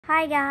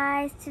Hi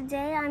guys,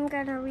 today I'm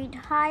gonna read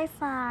High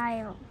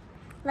Five.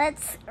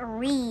 Let's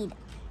read.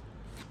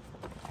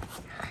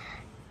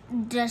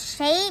 The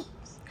shape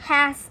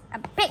has a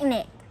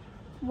picnic.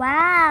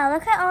 Wow,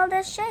 look at all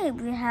the shape.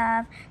 We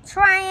have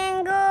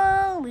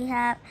triangle, we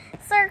have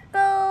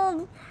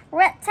circle,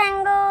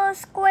 rectangle,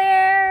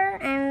 square,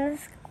 and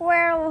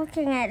square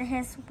looking at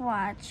his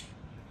watch,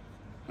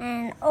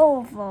 and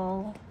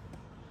oval.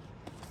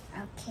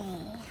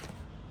 Okay.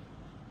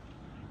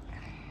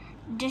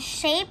 The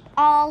shape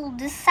all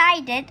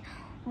decided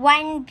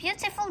one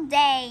beautiful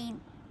day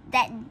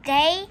that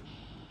they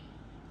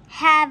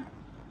have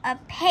a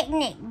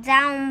picnic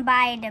down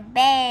by the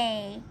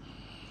bay.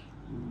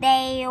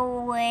 They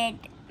would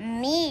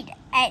meet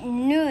at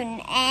noon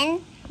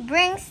and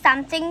bring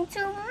something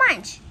to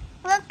munch.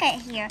 Look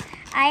at here.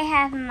 I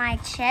have my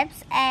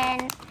chips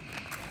and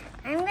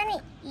I'm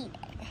gonna eat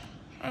it.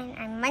 And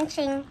I'm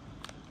munching.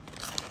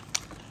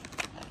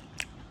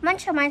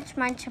 Munch, munch,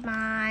 munch,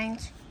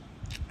 munch.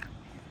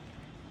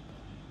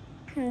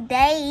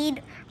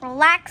 They'd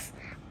relax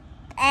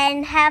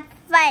and have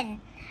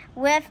fun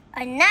with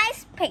a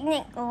nice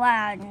picnic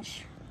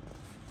lunch.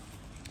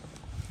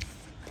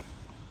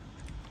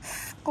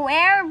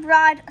 Square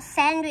brought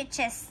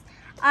sandwiches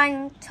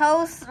on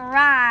toast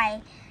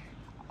rye.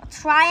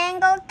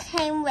 Triangle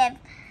came with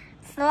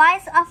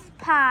slice of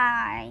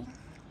pie.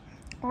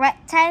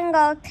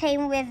 Rectangle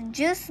came with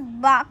juice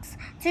box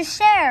to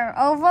share.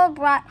 Oval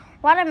brought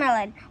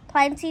watermelon,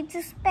 plenty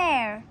to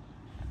spare.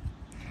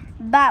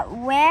 But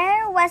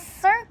where was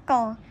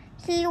Circle?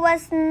 He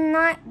was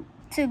not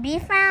to be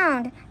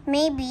found.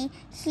 Maybe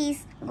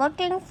he's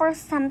looking for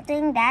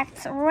something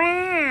that's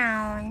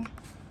round.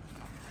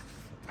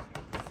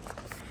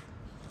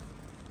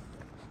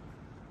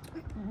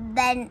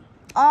 Then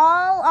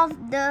all of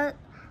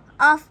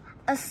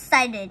a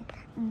sudden,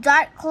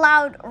 dark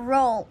cloud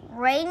rolled,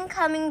 rain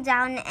coming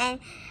down, and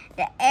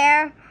the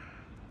air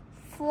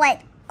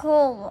felt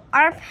cold.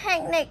 Our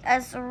picnic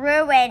is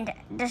ruined.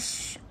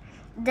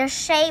 The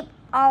shape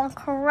all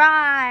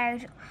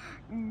cried.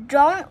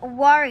 Don't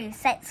worry,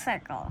 said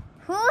Circle,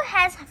 who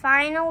has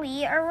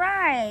finally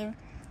arrived.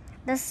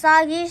 The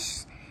soggy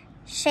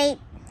shape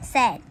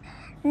said,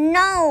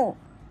 no,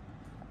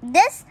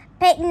 this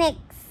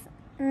picnic's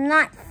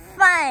not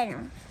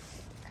fun.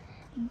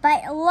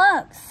 But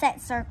look,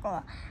 said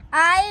Circle,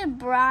 I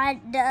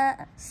brought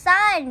the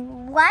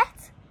sun.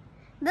 What?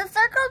 The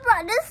Circle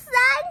brought the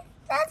sun?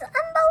 That's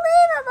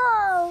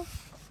unbelievable.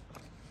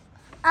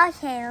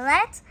 Okay,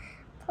 let's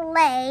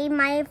play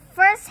my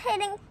first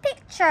hidden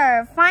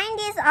picture. Find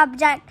this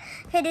object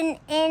hidden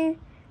in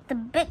the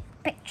big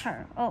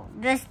picture. Oh,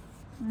 this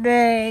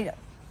big,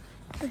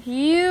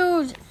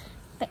 huge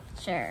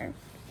picture.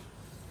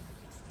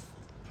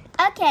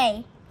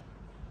 Okay,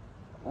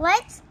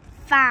 let's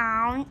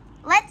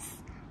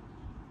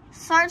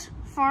search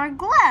for a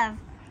glove.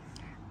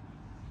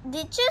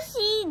 Did you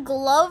see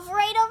glove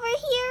right over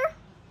here?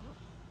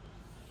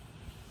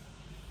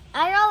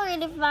 I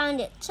already found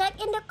it. Check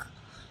in the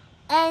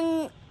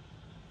and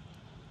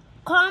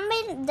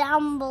comment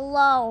down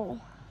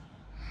below.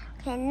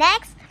 Okay,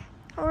 next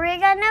we're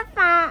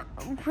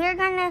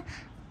gonna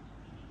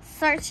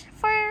search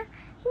for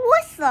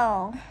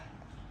whistle.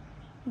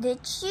 Did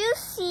you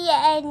see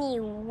any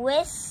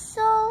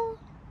whistle?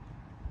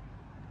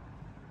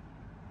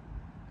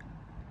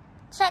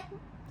 Check,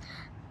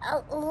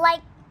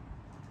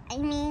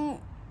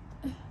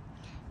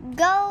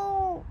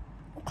 go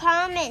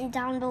comment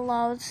down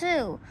below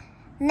too.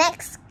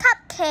 Next,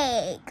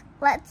 cupcake.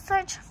 Let's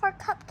search for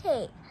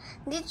cupcake.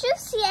 Did you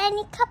see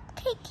any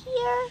cupcake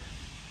here?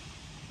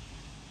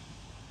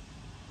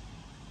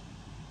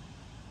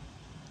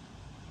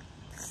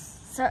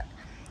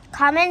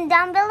 Comment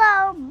down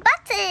below.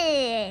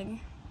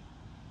 Button.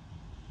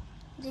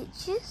 Did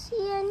you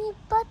see any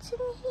button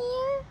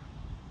here?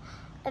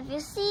 If you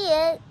see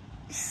it,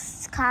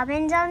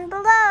 comment down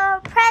below.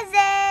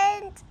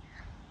 Present.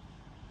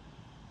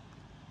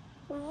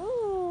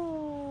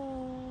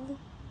 Ooh.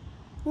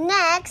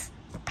 Next,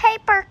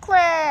 paper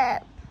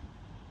clip.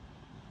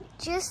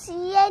 Did you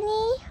see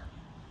any?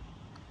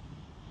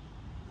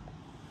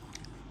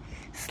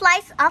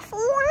 Slice of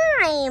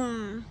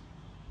lime.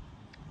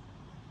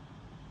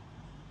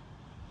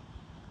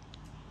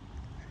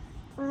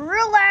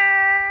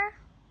 Ruler.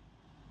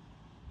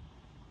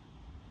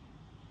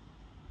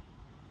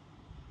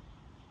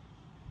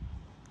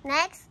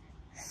 Next,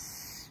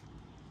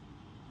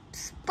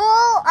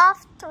 spool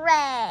of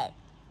thread.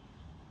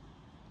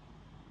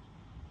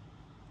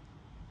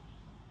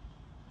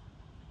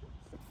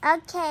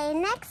 Okay,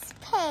 next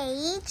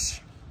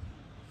page.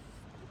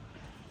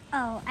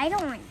 Oh, I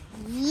don't want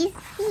these.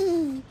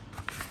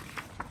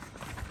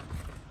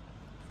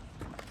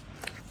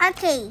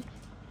 Okay,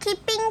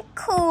 keeping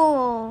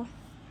cool.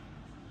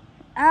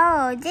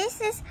 Oh,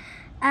 this is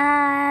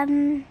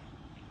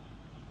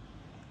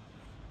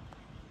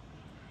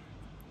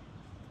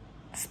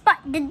spot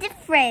the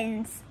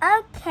difference.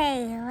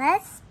 Okay,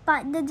 let's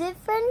spot the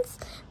difference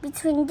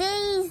between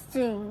these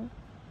two.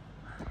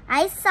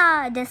 I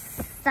saw the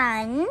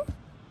sun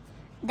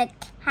the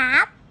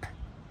cap,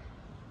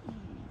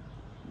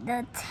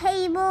 the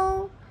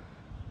table,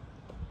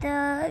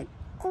 the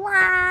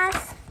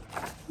glass,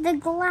 the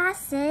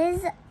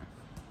glasses,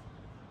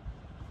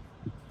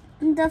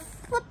 the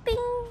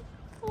flipping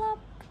flop,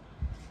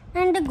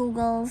 and the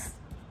googles.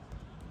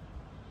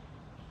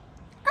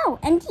 Oh,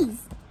 and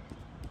these.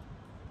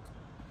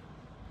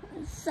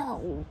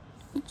 So,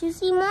 did you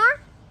see more?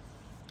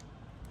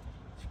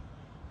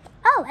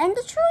 Oh, and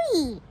the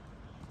tree.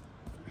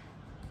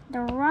 The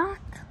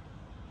rock.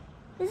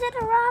 Is it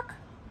a rock?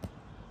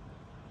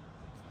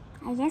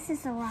 I guess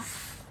it's a rock.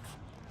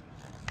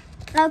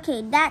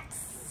 Okay, that's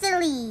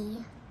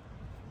silly.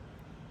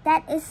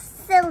 That is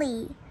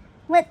silly.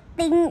 What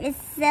thing is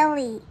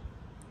silly?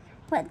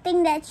 What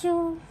thing that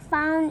you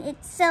found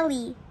it's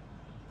silly?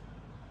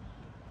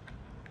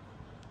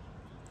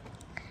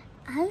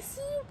 I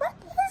see. What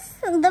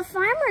does the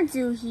farmer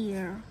do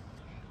here?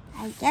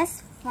 I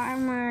guess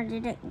farmer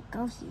didn't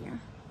go here.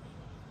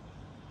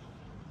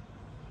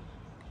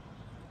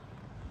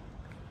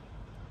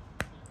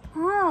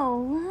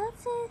 Oh,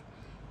 what's it?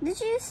 Did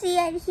you see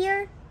it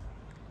here?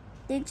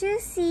 Did you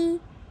see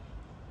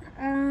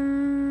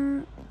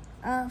a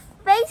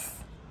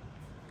face?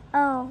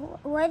 Oh,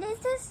 what is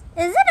this?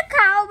 Is it a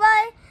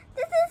cowboy?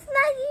 This is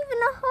not even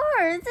a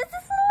horse. This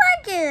is a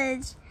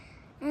luggage.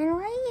 And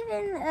why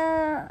even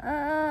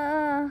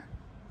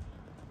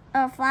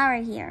a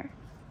flower here?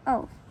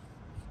 Oh.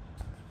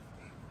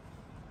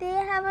 They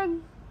have a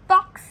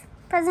box,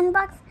 present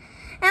box.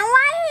 And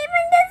why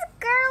even this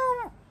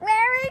girl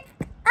wearing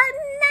a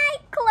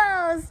night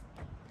clothes?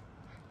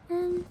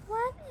 And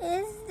what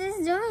is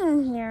this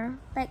doing here?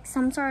 Like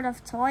some sort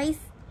of toys?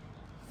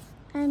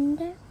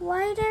 And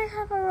why they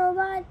have a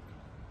robot?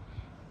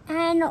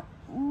 And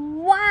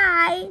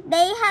why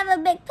they have a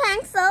big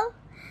pencil?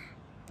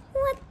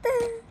 What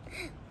the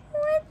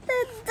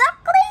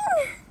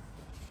duckling?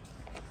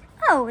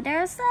 Oh,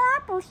 there's an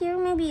apple here.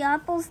 Maybe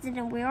apples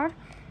didn't weird.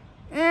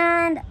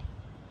 And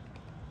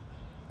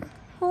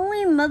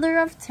Holy Mother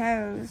of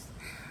Toes.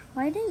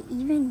 Why are they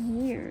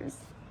even here?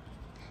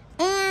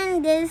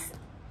 And this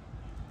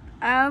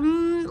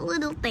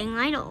little thing,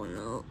 I don't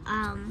know,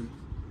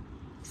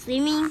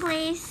 swimming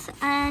place,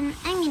 and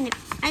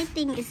I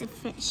think it's a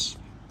fish.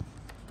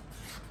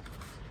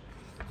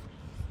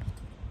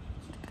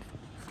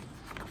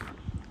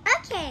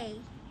 Okay,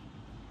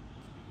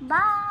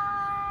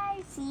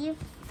 bye. See you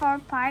for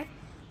part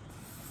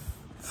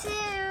 2.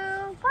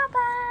 Bye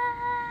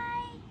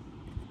bye.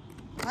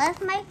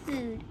 Where's my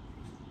food?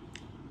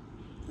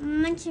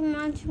 Munch,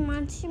 munch,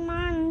 munch,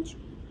 munch.